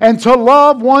strength, and to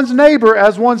love one's neighbor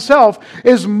as oneself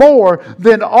is more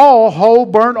than all whole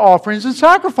burnt offerings and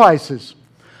sacrifices.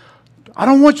 I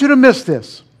don't want you to miss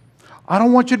this. I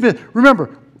don't want you to miss.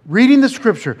 Remember, reading the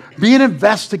Scripture, be an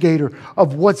investigator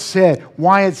of what's said,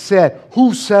 why it's said,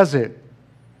 who says it.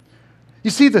 You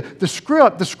see, the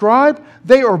scribe,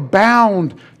 they are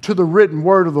bound to the written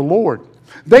word of the Lord.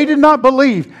 They did not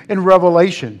believe in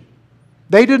revelation.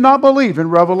 They did not believe in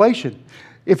revelation.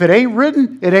 If it ain't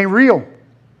written, it ain't real.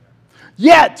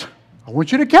 Yet, I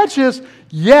want you to catch this,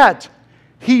 yet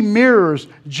he mirrors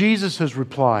Jesus'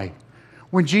 reply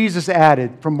when Jesus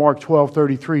added from Mark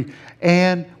 12:33,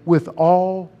 and with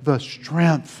all the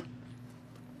strength.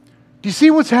 Do you see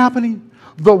what's happening?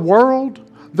 The world,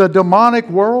 the demonic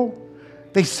world,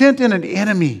 they sent in an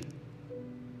enemy.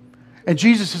 And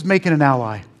Jesus is making an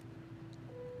ally.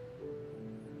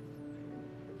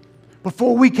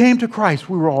 Before we came to Christ,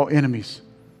 we were all enemies.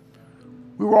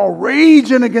 We were all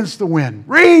raging against the wind,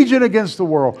 raging against the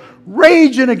world,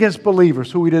 raging against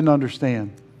believers who we didn't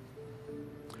understand.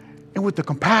 And with the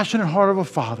compassionate heart of a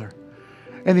father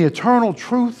and the eternal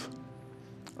truth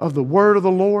of the word of the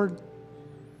Lord,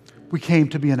 we came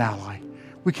to be an ally.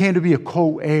 We came to be a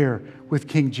co-heir with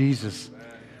King Jesus.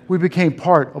 We became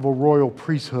part of a royal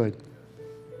priesthood.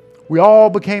 We all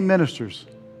became ministers.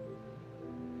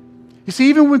 You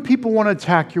see, even when people want to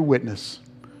attack your witness,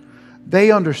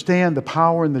 they understand the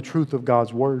power and the truth of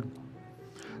God's word.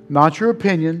 Not your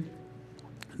opinion,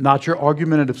 not your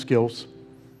argumentative skills.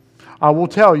 I will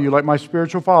tell you, like my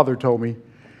spiritual father told me,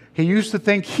 he used to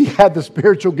think he had the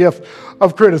spiritual gift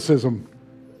of criticism.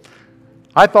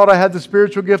 I thought I had the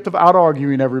spiritual gift of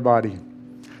out-arguing everybody.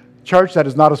 Church, that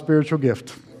is not a spiritual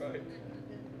gift.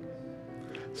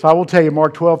 So I will tell you,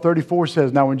 Mark 12:34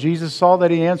 says, "Now when Jesus saw that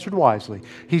he answered wisely,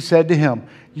 he said to him,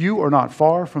 'You are not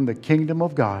far from the kingdom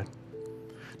of God.'"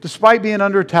 Despite being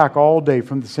under attack all day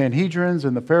from the Sanhedrins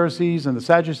and the Pharisees and the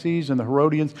Sadducees and the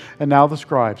Herodians and now the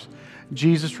Scribes,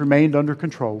 Jesus remained under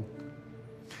control.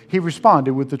 He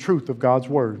responded with the truth of God's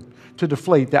word to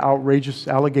deflate the outrageous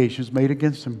allegations made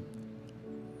against him.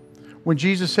 When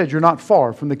Jesus said, "You're not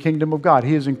far from the kingdom of God,"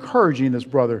 he is encouraging this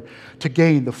brother to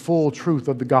gain the full truth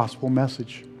of the gospel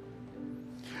message.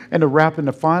 And to wrap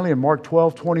into finally in Mark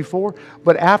 12:24,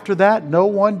 but after that, no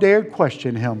one dared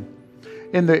question him.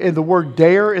 In the word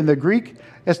dare in the Greek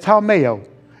is talmeo.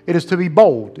 It is to be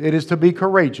bold. It is to be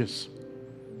courageous.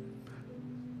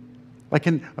 Like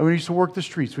when we used to work the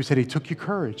streets, we said, he took your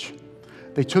courage.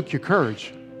 They took your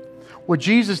courage. What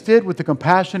Jesus did with the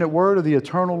compassionate word of the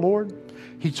eternal Lord,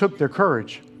 he took their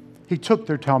courage. He took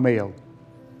their talmeo.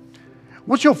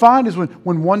 What you'll find is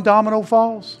when one domino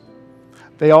falls,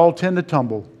 they all tend to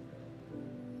tumble.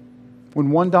 When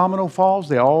one domino falls,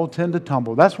 they all tend to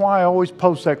tumble. That's why I always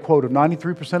post that quote of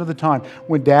 93% of the time,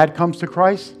 when dad comes to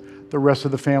Christ, the rest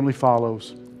of the family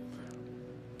follows.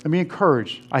 Let me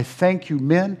encourage. I thank you,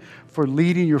 men, for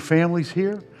leading your families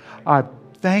here. I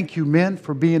thank you, men,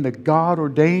 for being the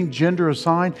God-ordained,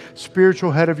 gender-assigned,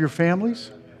 spiritual head of your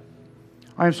families.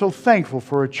 I am so thankful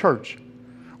for a church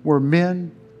where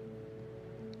men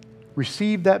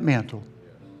receive that mantle.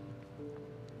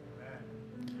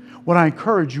 What I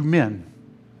encourage you men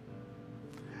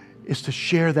is to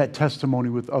share that testimony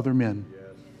with other men.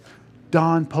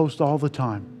 Don posts all the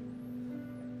time.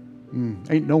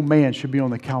 Ain't no man should be on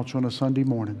the couch on a Sunday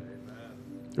morning.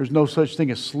 There's no such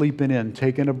thing as sleeping in,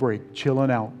 taking a break,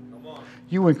 chilling out.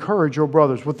 You encourage your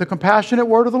brothers with the compassionate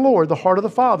word of the Lord, the heart of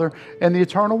the Father, and the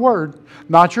eternal word.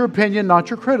 Not your opinion, not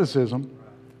your criticism.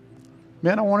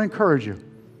 Men, I want to encourage you.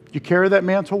 You carry that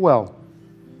mantle well.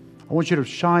 I want you to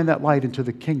shine that light into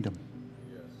the kingdom.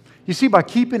 You see, by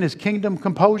keeping his kingdom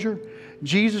composure,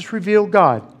 Jesus revealed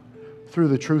God through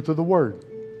the truth of the word.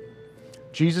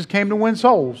 Jesus came to win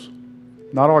souls,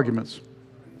 not arguments.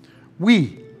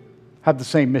 We have the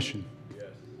same mission.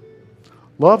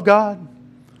 Love God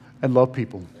and love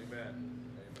people.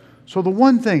 So the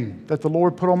one thing that the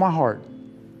Lord put on my heart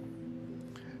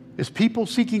is people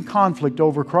seeking conflict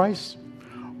over Christ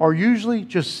are usually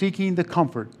just seeking the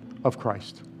comfort of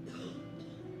Christ.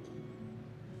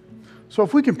 So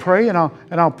if we can pray, and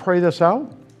I'll pray this out.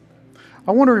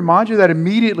 I want to remind you that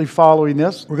immediately following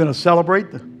this, we're going to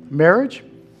celebrate the marriage.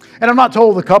 And I'm not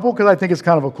told the couple because I think it's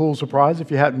kind of a cool surprise if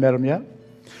you hadn't met them yet.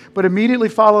 But immediately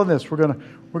following this, we're going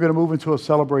to move into a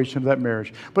celebration of that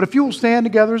marriage. But if you will stand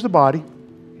together as a body,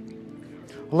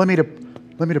 let me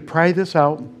to pray this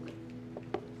out.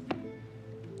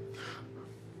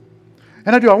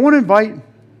 And I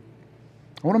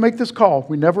want to make this call.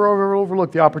 We never ever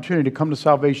overlook the opportunity to come to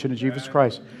salvation in Jesus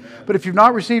Christ. But if you've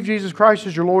not received Jesus Christ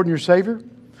as your Lord and your Savior,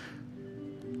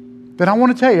 then I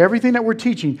want to tell you, everything that we're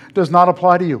teaching does not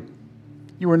apply to you.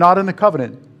 You are not in the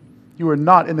covenant. You are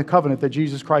not in the covenant that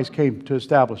Jesus Christ came to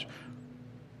establish.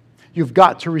 You've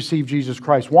got to receive Jesus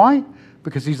Christ. Why?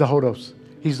 Because He's the Hodos.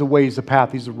 He's the way, He's the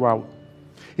path, He's the route.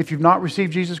 If you've not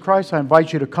received Jesus Christ, I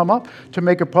invite you to come up to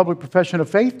make a public profession of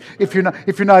faith. If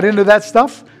you're not into that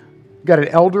stuff, got an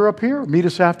elder up here. Meet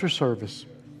us after service.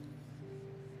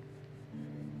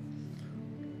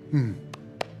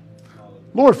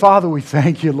 Lord, Father, we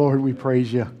thank you. Lord, we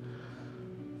praise you.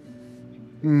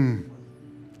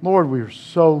 Lord, we are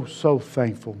so, so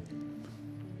thankful.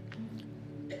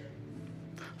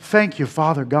 Thank you,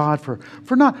 Father God,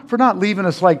 for not leaving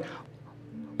us like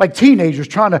teenagers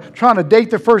trying to date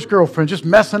their first girlfriend, just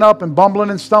messing up and bumbling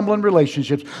and stumbling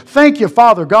relationships. Thank you,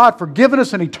 Father God, for giving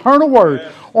us an eternal word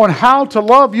on how to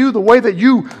love you the way that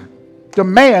you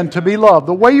demand to be loved,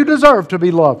 the way you deserve to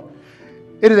be loved.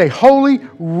 It is a holy,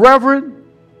 reverent,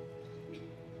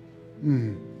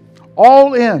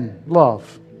 all in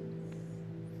love.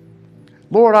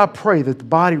 Lord, I pray that the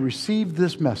body receive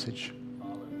this message.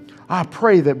 I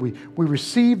pray that we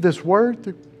receive this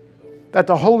word, that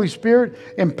the Holy Spirit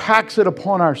impacts it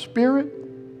upon our spirit.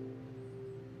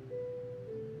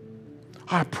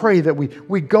 I pray that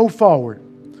we go forward,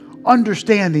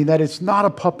 understanding that it's not a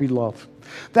puppy love,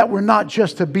 that we're not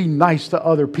just to be nice to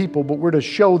other people, but we're to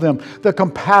show them the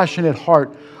compassionate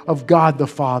heart of God the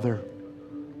Father.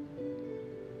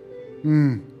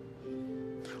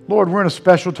 Lord, we're in a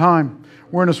special time.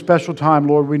 We're in a special time,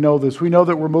 Lord. We know this. We know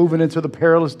that we're moving into the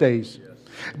perilous days.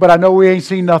 But I know we ain't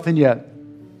seen nothing yet.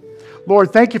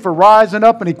 Lord, thank you for rising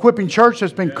up and equipping church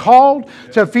that's been called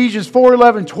to Ephesians 4,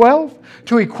 11, 12,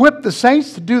 to equip the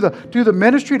saints to do the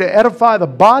ministry, to edify the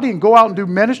body and go out and do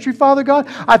ministry, Father God.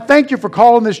 I thank you for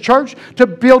calling this church to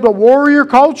build a warrior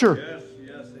culture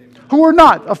who are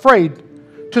not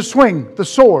afraid to swing the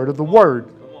sword of the Word.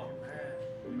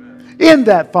 In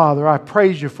that, Father, I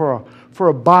praise you for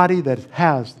a body that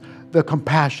has the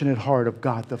compassionate heart of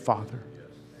God the Father.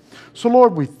 So,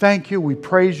 Lord, we thank you, we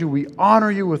praise you, we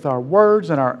honor you with our words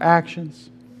and our actions.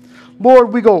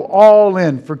 Lord, we go all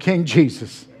in for King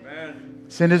Jesus. Amen.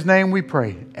 It's in His name we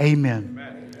pray. Amen.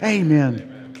 Amen.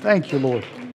 Amen. Thank you, Lord.